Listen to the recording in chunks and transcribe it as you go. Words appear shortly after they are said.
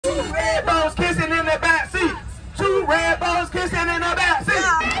kissing in the backseat.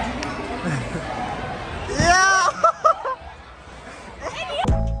 Yeah.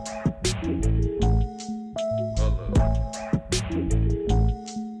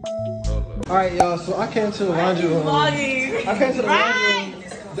 All right, y'all. So I came to the laundry room. I came to the laundry room.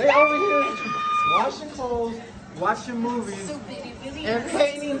 They over here washing clothes, watching movies, and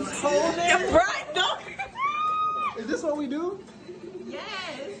painting toenails. Is this what we do? Yes.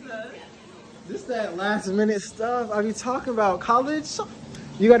 This that last minute stuff I be talking about. College,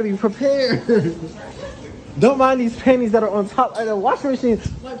 you gotta be prepared. Don't mind these panties that are on top of the washing machine.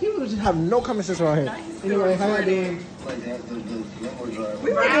 Like, people just have no common sense around here. Anyway, how y'all doing?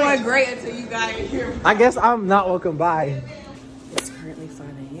 We were doing great until you got here. I guess I'm not welcome by. It's currently 5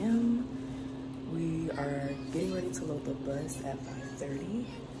 a.m. We are getting ready to load the bus at 5:30.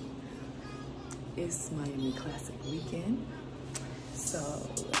 It's Miami Classic weekend, so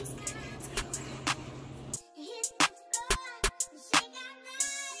let's get into it.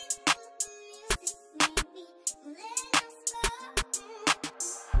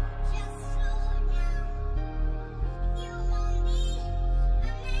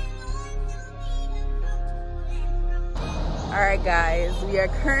 All right, guys, we are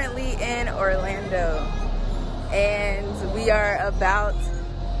currently in Orlando, and we are about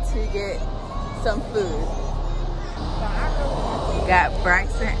to get some food. We got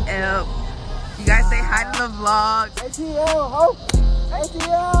Bryson L. You guys say hi to the vlog. ATL, oh!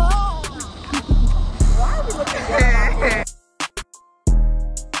 ATL! Why are we looking good?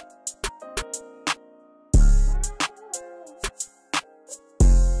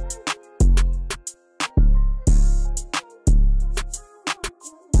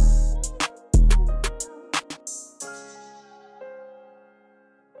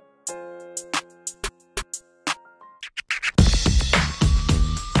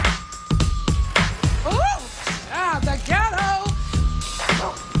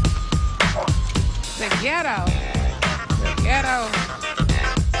 The ghetto.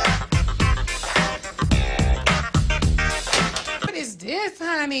 What is this,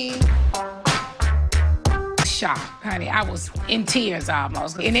 honey? Shocked, honey. I was in tears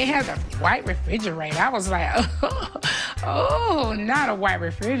almost. And it has a white refrigerator. I was like, oh, not a white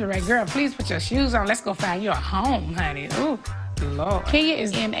refrigerator. Girl, please put your shoes on. Let's go find you a home, honey. Ooh, Lord. Kenya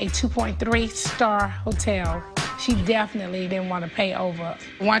is in a 2.3-star hotel. She definitely didn't want to pay over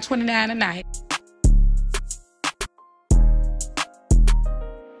 $129 a night.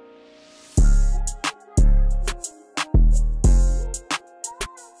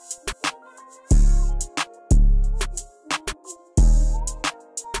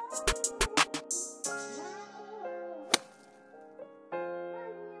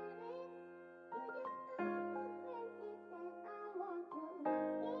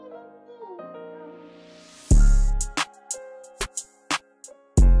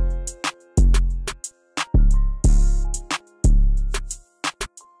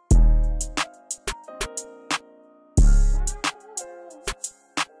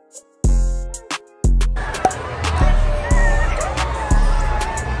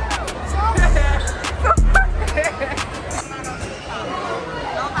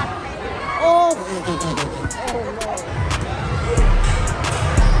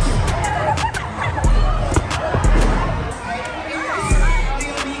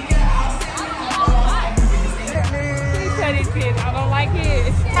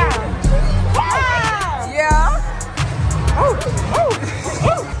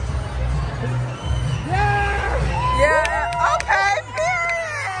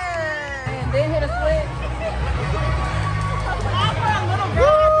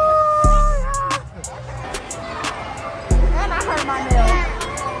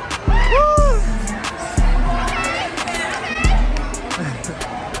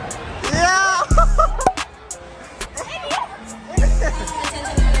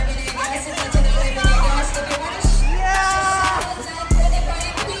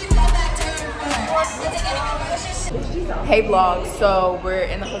 Hey vlog, so we're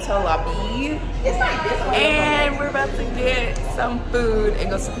in the hotel lobby and we're about to get some food and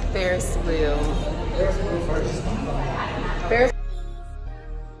go to the Ferris wheel.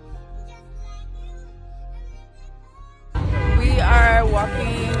 We are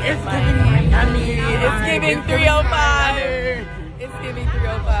walking in Miami. It's giving 305. It's giving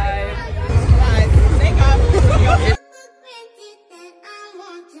 305.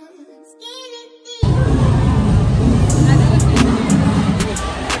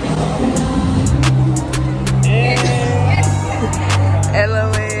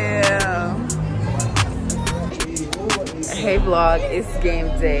 Hey vlog, it's game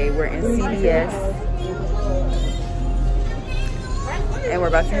day. We're in CVS. and we're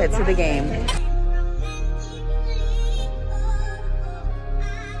about to head to the game.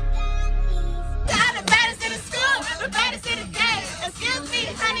 Excuse me,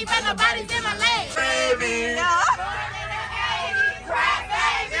 honey, but nobody's in my legs. Baby.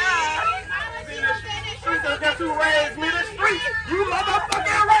 Guess who raised me the street? You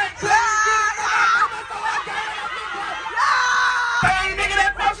motherfucking right. Hey, nigga,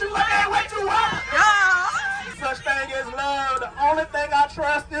 that push you like that way too hard. Such thing as love. The only thing I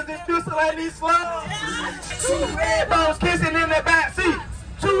trust is this pistol and these slugs. Two red bones kissing in the back seat.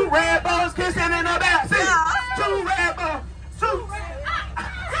 Two red bones kissing in the back seat. Two red bones. Two.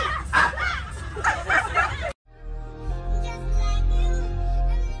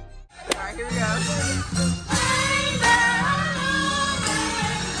 Alright, here we go.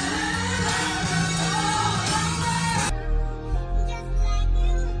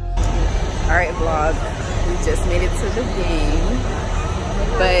 Alright, vlog. We just made it to the game,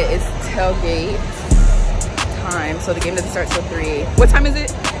 but it's tailgate time, so the game doesn't start till 3. What time is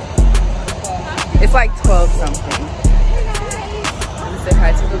it? It's like 12 something. Say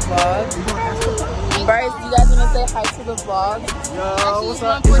hi to the vlog. Bryce, you guys want to say hi to the vlog? Yo, what's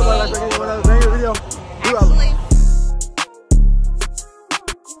up? It's about bring your video. Actually,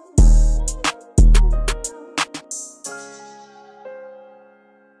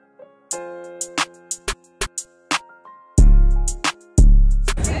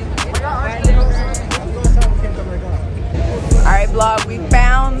 alright, vlog, we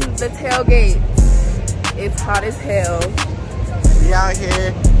found the tailgate. It's hot as hell. We out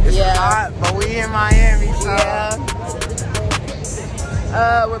here. It's hot, but we in Miami, so.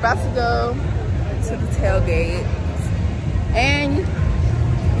 Yeah. We're about to go to the tailgate. And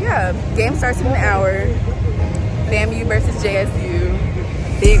yeah, game starts in an hour. FAMU versus JSU.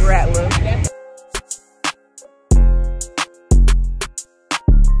 Big Rattler.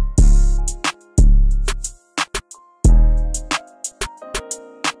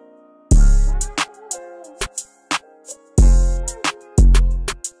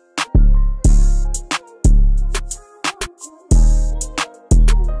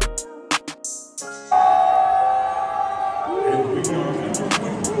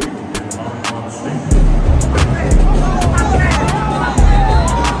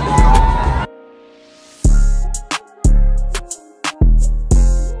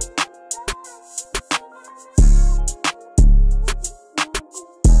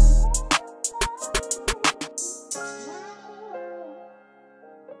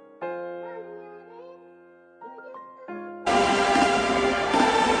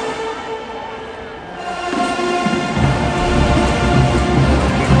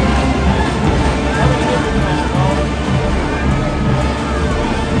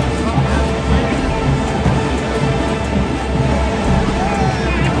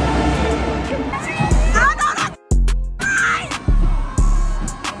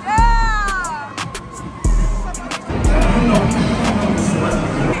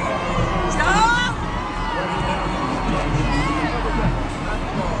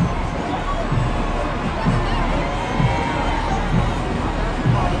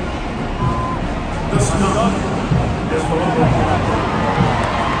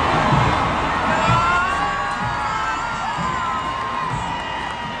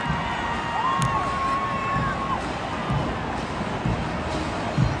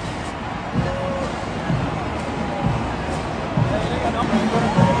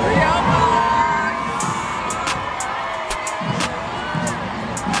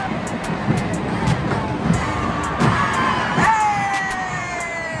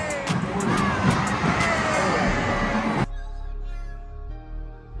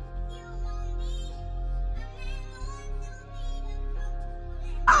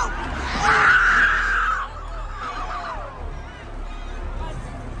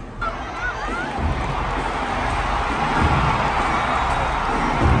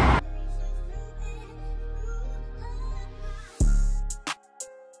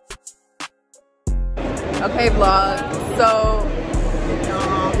 Okay, vlog. So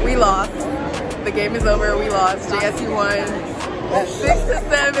we lost. The game is over. We lost. JSU won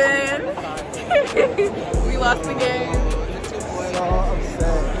 6-7. We lost the game.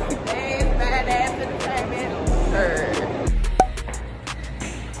 Hey, badass entertainment. Third.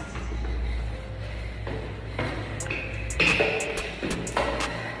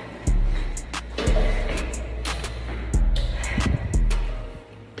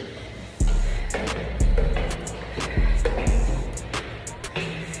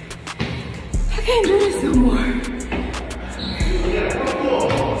 I can't do this no more.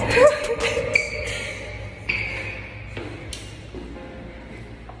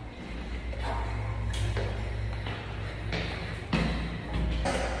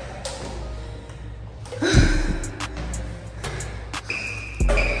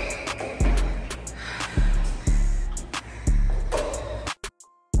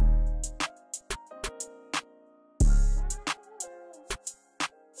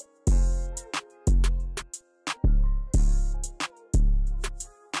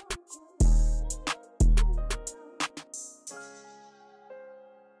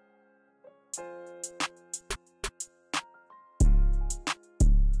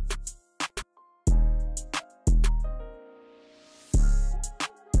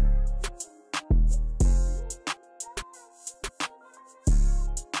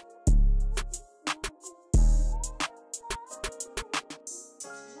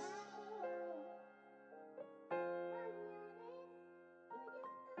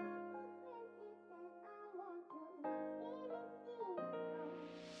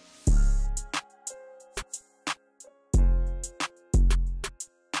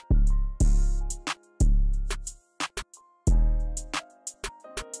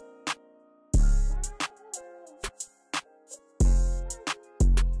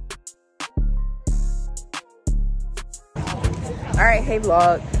 right, hey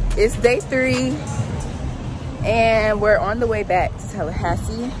vlog. It's day 3 and we're on the way back to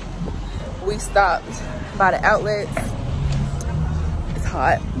Tallahassee. We stopped by the outlets. It's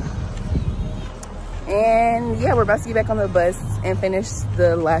hot. And yeah, we're about to get back on the bus and finish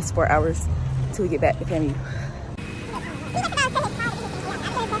the last 4 hours till we get back to FAMU.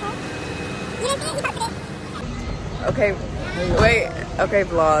 Okay, wait, okay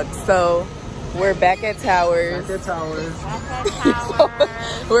vlog. So we're back at Towers.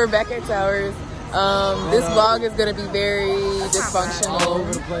 We're back at Towers. This vlog is gonna be very dysfunctional. All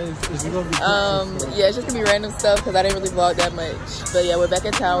over the place. Yeah, it's just gonna be random stuff because I didn't really vlog that much. But yeah, we're back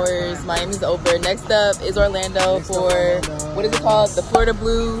at Towers. Miami's over. Next up is Orlando for what is it called? The Florida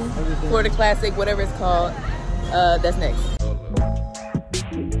Blue, Florida Classic, whatever it's called. That's next.